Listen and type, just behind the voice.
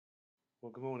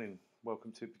Well, good morning.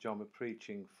 Welcome to Pajama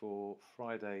Preaching for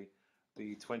Friday,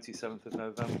 the 27th of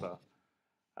November.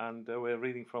 And we're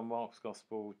reading from Mark's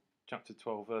Gospel, chapter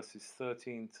 12, verses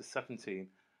 13 to 17.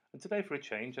 And today, for a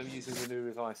change, I'm using the New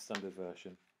Revised Standard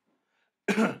Version.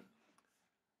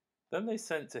 Then they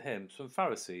sent to him some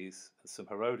Pharisees and some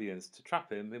Herodians to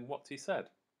trap him in what he said.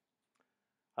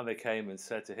 And they came and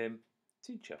said to him,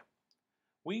 "Teacher,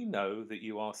 we know that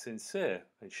you are sincere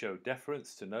and show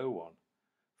deference to no one.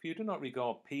 For you do not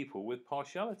regard people with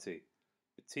partiality,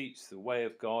 but teach the way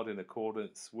of God in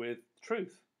accordance with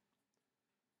truth.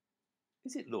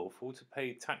 Is it lawful to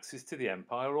pay taxes to the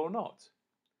empire or not?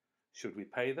 Should we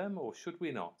pay them or should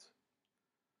we not?"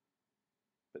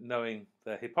 But knowing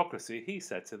their hypocrisy, he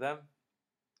said to them,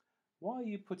 "Why are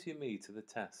you putting me to the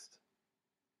test?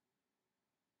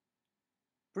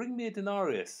 Bring me a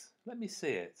denarius, let me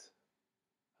see it."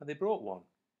 And they brought one.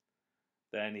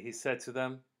 Then he said to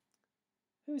them,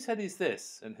 "Whose head is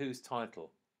this, and whose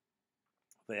title?"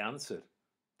 They answered,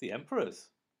 "The emperor's."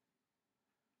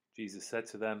 Jesus said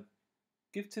to them,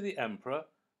 "Give to the emperor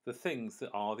the things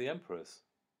that are the emperor's,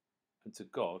 and to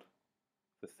God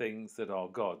the things that are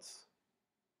God's."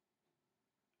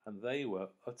 And they were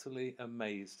utterly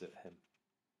amazed at him.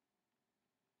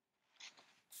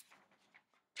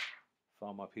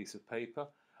 Found my piece of paper.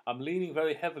 I'm leaning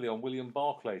very heavily on William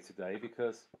Barclay today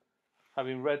because,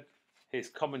 having read his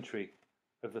commentary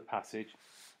of the passage,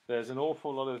 there's an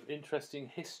awful lot of interesting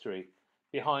history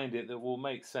behind it that will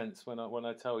make sense when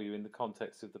I tell you in the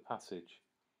context of the passage.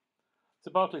 So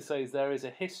Barclay says there is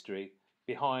a history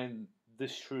behind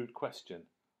this shrewd question,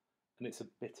 and it's a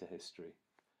bitter history.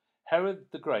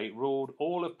 Herod the Great ruled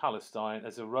all of Palestine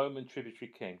as a Roman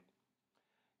tributary king.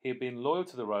 He had been loyal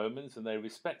to the Romans, and they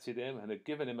respected him and had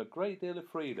given him a great deal of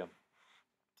freedom.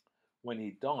 When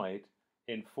he died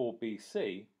in 4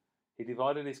 BC, he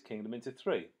divided his kingdom into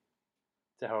 3.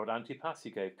 To Herod Antipas he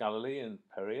gave Galilee and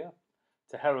Perea.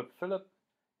 To Herod Philip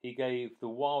he gave the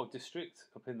wild district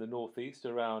up in the northeast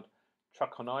around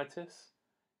Trachonitis,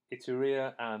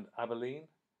 Iturea and Abilene.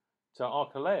 To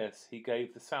Archelaus he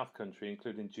gave the south country,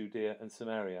 including Judea and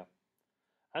Samaria.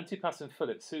 Antipas and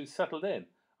Philip soon settled in,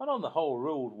 and on the whole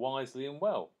ruled wisely and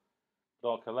well.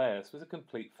 But Archelaus was a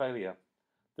complete failure.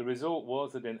 The result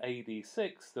was that in AD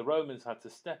 6 the Romans had to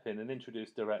step in and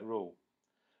introduce direct rule.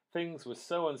 Things were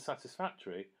so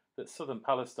unsatisfactory that southern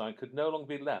Palestine could no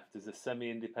longer be left as a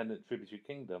semi-independent tributary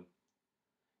kingdom.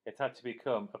 It had to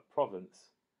become a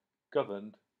province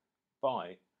governed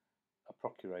by a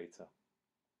procurator.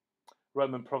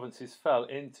 Roman provinces fell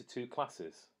into 2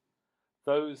 classes.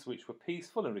 Those which were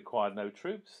peaceful and required no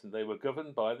troops, and they were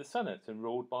governed by the Senate and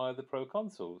ruled by the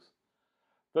proconsuls.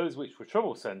 Those which were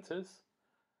trouble centres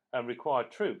and required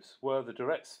troops were the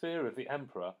direct sphere of the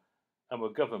emperor and were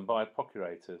governed by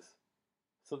procurators.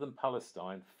 Southern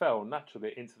Palestine fell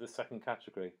naturally into the second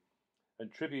category,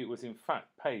 and tribute was in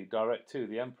fact paid direct to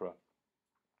the emperor.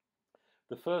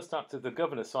 The first act of the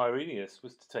governor Cyrenius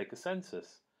was to take a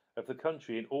census of the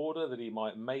country in order that he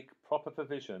might make proper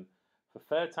provision for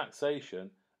fair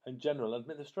taxation and general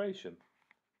administration.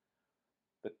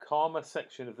 The calmer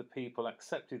section of the people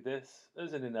accepted this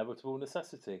as an inevitable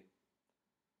necessity.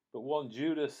 But one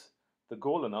Judas the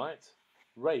Gaulonite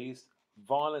raised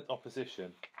violent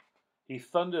opposition. He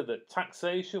thundered that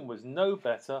taxation was no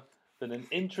better than an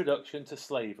introduction to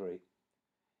slavery.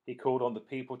 He called on the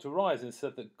people to rise and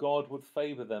said that God would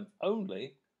favour them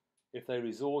only if they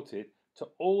resorted to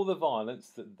all the violence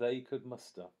that they could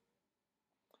muster.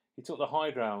 He took the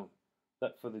high ground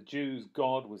that for the Jews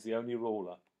God was the only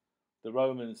ruler. The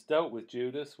Romans dealt with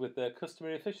Judas with their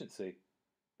customary efficiency,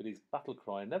 but his battle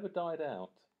cry never died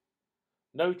out.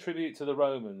 "No tribute to the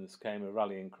Romans," came a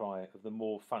rallying cry of the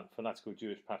more fanatical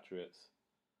Jewish patriots.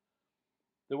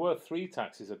 There were 3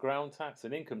 taxes: a ground tax,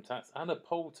 an income tax, and a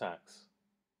poll tax.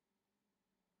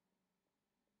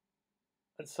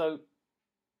 And so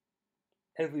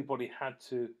everybody had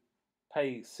to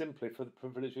pay simply for the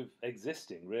privilege of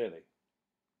existing, really.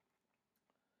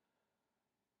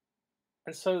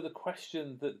 And so the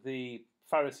question that the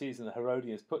Pharisees and the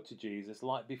Herodians put to Jesus,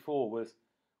 like before, was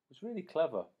really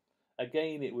clever.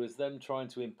 Again, it was them trying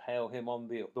to impale him on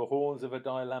the horns of a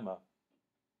dilemma.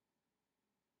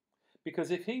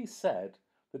 Because if he said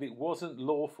that it wasn't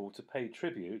lawful to pay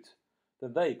tribute,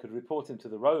 then they could report him to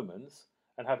the Romans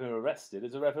and have him arrested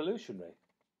as a revolutionary.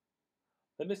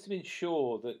 They must have been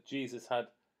sure that Jesus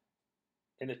had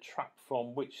in a trap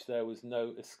from which there was no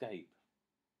escape.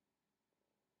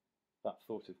 That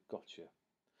thought of gotcha.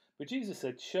 But Jesus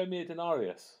said, "Show me a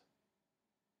denarius."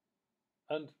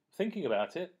 And thinking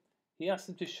about it, he asked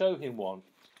them to show him one.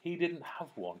 He didn't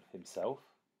have one himself.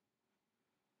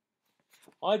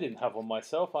 I didn't have one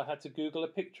myself. I had to Google a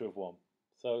picture of one.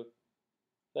 So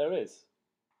there is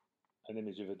an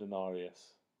image of a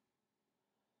denarius.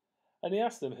 And he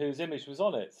asked them whose image was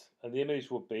on it, and the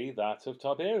image would be that of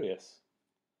Tiberius,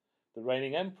 the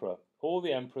reigning emperor. All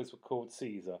the emperors were called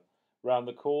Caesar. Round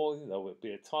the coin there would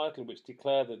be a title which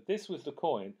declared that this was the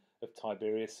coin of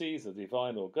Tiberius Caesar,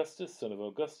 divine Augustus, son of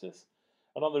Augustus,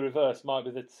 and on the reverse might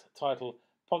be the title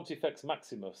Pontifex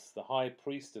Maximus, the high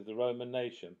priest of the Roman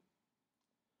nation.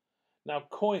 Now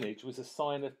coinage was a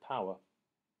sign of power,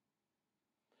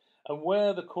 and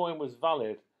where the coin was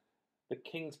valid, the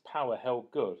king's power held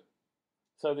good.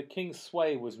 So the king's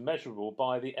sway was measurable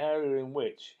by the area in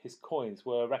which his coins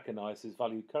were recognised as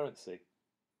valued currency.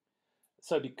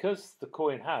 So because the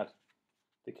coin had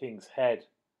the king's head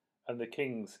and the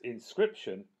king's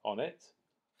inscription on it,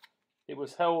 it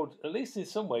was held, at least in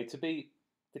some way, to be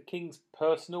the king's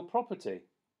personal property.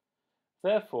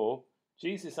 Therefore,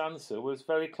 Jesus' answer was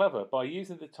very clever. By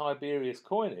using the Tiberius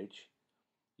coinage,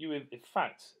 you in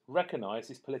fact recognise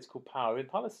his political power in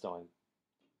Palestine.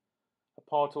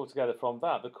 Apart altogether from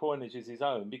that, the coinage is his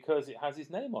own because it has his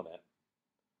name on it.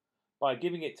 By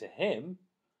giving it to him,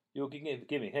 you're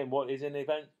giving him what is in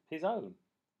event his own.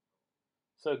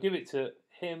 So give it to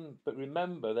him, but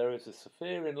remember there is a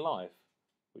sphere in life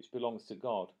which belongs to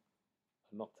God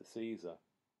and not to Caesar.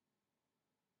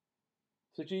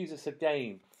 So Jesus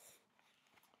again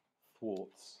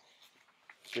thwarts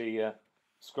the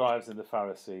scribes and the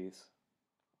Pharisees.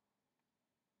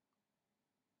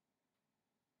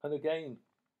 And again,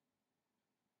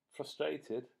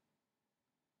 frustrated,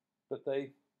 but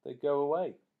they go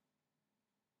away.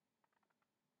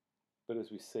 But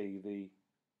as we see, the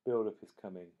build-up is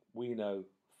coming. We know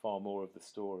far more of the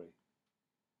story.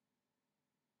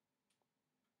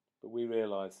 But we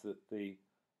realise that the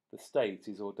state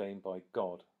is ordained by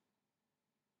God.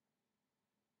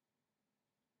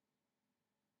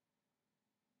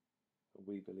 And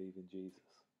we believe in Jesus.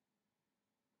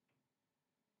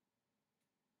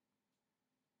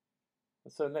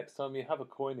 And so next time you have a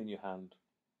coin in your hand,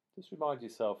 just remind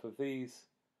yourself of these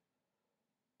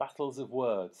battles of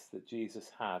words that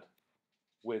Jesus had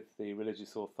with the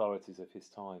religious authorities of his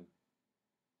time.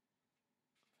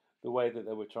 The way that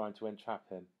they were trying to entrap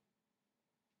him.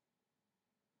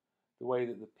 The way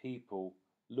that the people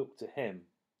looked to him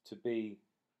to be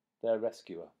their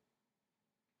rescuer.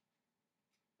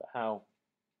 But how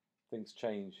things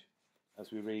change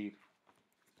as we read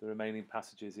the remaining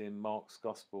passages in Mark's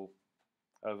Gospel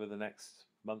over the next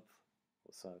month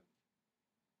or so.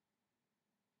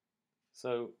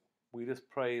 So we just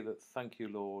pray that, thank you,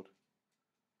 Lord,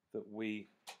 that we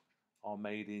are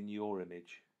made in your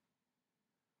image.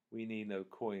 We need no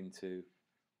coin to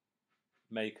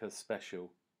make us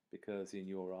special, because in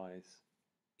your eyes,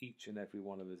 each and every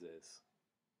one of us is.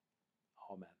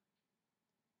 Amen.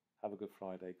 Have a good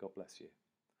Friday. God bless you.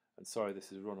 And sorry this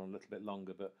has run on a little bit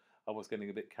longer, but I was getting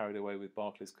a bit carried away with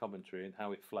Barclay's commentary and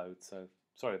how it flowed, so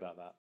sorry about that.